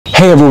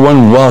Hey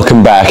everyone,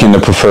 welcome back into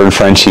Preferred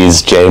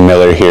Frenchies. Jay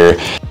Miller here.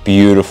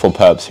 Beautiful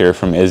pups here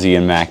from Izzy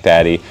and Mack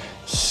Daddy.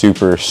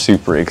 Super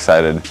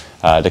excited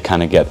to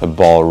kind of get the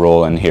ball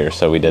rolling here.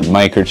 So we did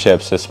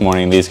microchips this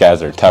morning. These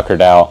guys are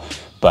tuckered out,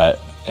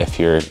 but if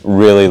you're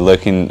really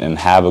looking and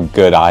have a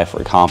good eye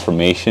for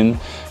confirmation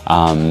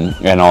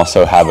and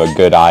also have a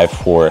good eye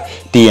for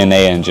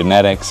DNA and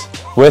genetics,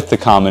 with the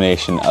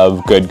combination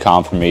of good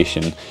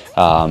confirmation,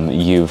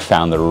 you've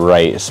found the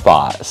right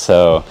spot.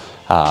 So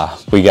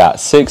we got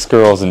 6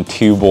 girls and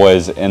 2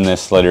 boys in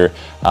this litter,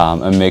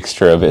 a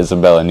mixture of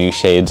Isabella new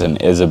shades and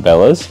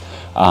Isabellas.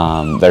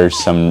 There's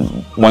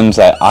some ones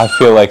that I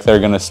feel like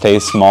they're going to stay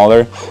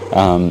smaller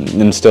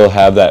and still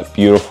have that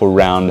beautiful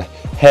round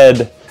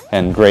head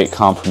and great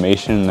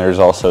conformation. There's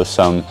also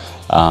some,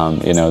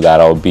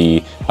 that'll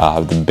be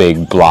the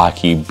big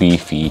blocky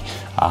beefy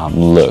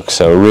look.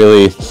 So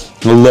really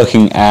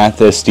looking at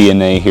this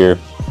DNA here,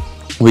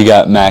 we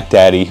got Mack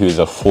Daddy, who's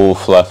a full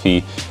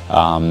fluffy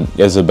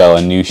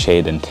Isabella new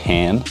shade and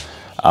tan.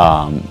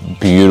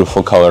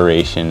 Beautiful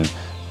coloration,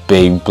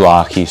 big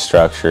blocky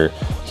structure.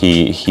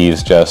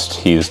 He's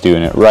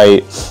doing it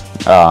right,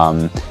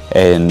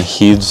 and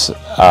he's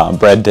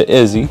bred to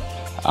Izzy.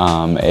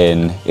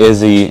 And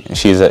Izzy,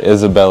 she's an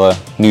Isabella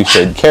new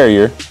shade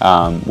carrier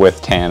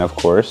with tan, of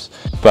course,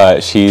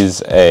 but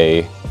she's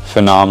a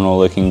phenomenal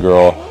looking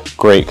girl,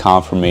 great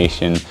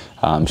conformation.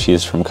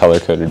 She's from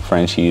Color Coded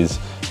Frenchies,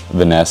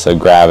 Vanessa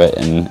Gravett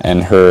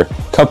and her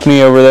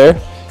company over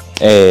there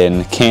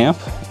in camp.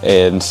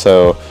 And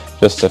so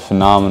just a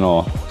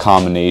phenomenal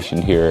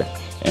combination here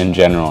in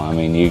general. I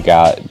mean, you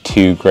got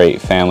 2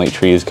 great family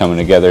trees coming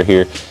together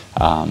here.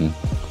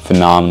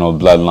 Phenomenal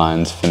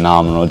bloodlines,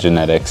 phenomenal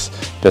genetics,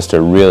 just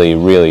a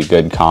really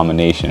good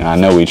combination. I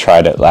know we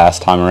tried it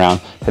last time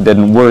around. It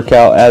didn't work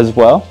out as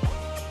well,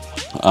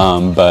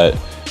 but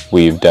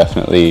we've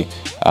definitely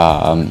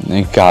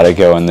got it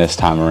going this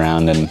time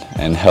around, and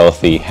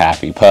healthy,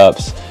 happy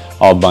pups,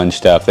 all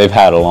bunched up. They've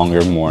had a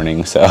longer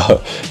morning,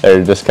 so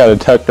they're just kind of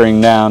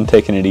tuckering down,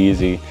 taking it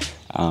easy.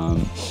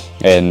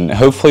 And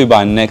hopefully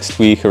by next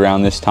week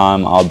around this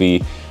time, I'll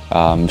be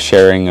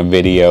sharing a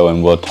video,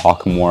 and we'll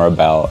talk more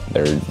about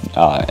their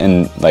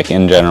in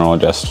general,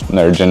 just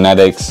their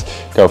genetics,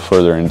 go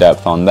further in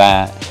depth on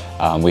that.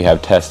 We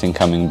have testing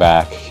coming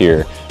back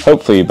here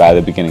hopefully by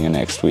the beginning of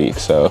next week,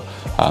 so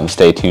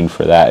stay tuned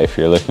for that. If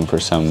you're looking for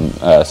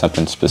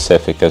something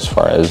specific as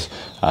far as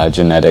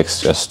genetics,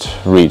 just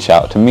reach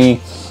out to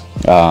me,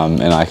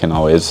 and I can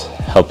always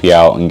help you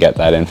out and get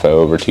that info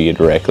over to you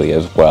directly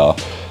as well.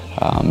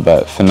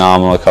 But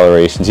phenomenal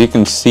colorations. You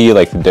can see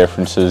like the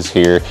differences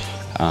here.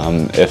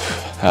 If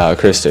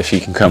Krista, if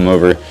you can come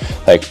over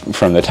like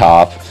from the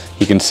top,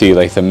 you can see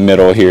like the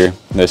middle here.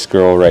 This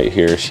girl right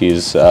here,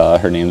 she's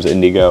her name's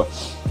Indigo,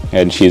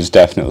 and she's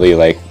definitely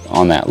like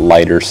on that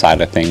lighter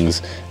side of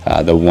things.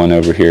 The one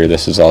over here,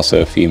 this is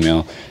also a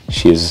female.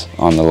 She's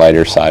on the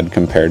lighter side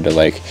compared to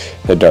like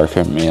the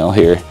darker male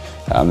here.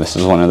 This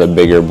is one of the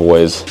bigger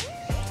boys,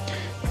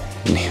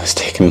 and he was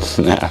taking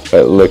a nap.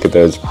 But look at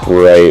those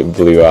bright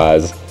blue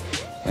eyes,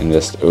 and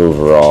just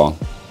overall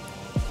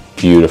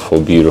beautiful.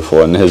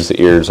 And his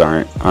ears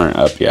aren't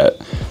up yet.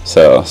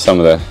 So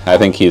I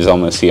think he's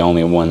almost the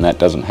only one that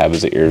doesn't have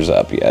his ears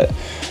up yet.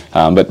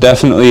 But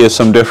definitely is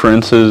some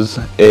differences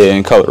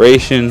in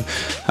coloration.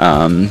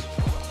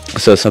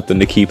 So something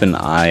to keep an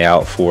eye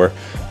out for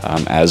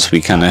as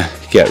we kind of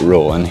get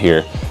rolling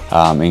here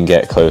and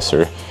get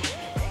closer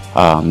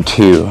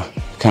to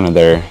kind of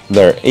their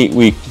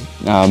 8-week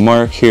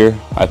mark here.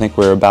 I think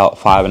we're about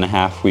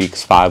 5.5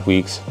 weeks, 5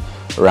 weeks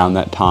around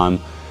that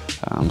time.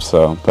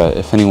 But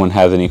if anyone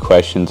has any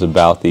questions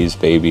about these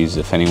babies,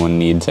 if anyone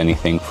needs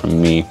anything from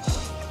me,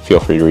 feel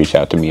free to reach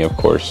out to me, of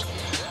course.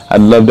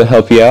 I'd love to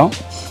help you out.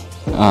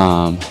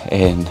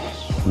 And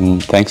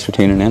thanks for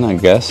tuning in, I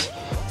guess.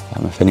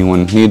 If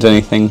anyone needs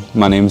anything,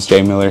 my name is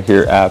Jay Miller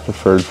here at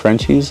Preferred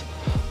Frenchies.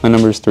 My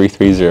number is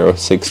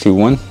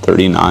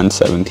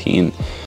 330-621-3917.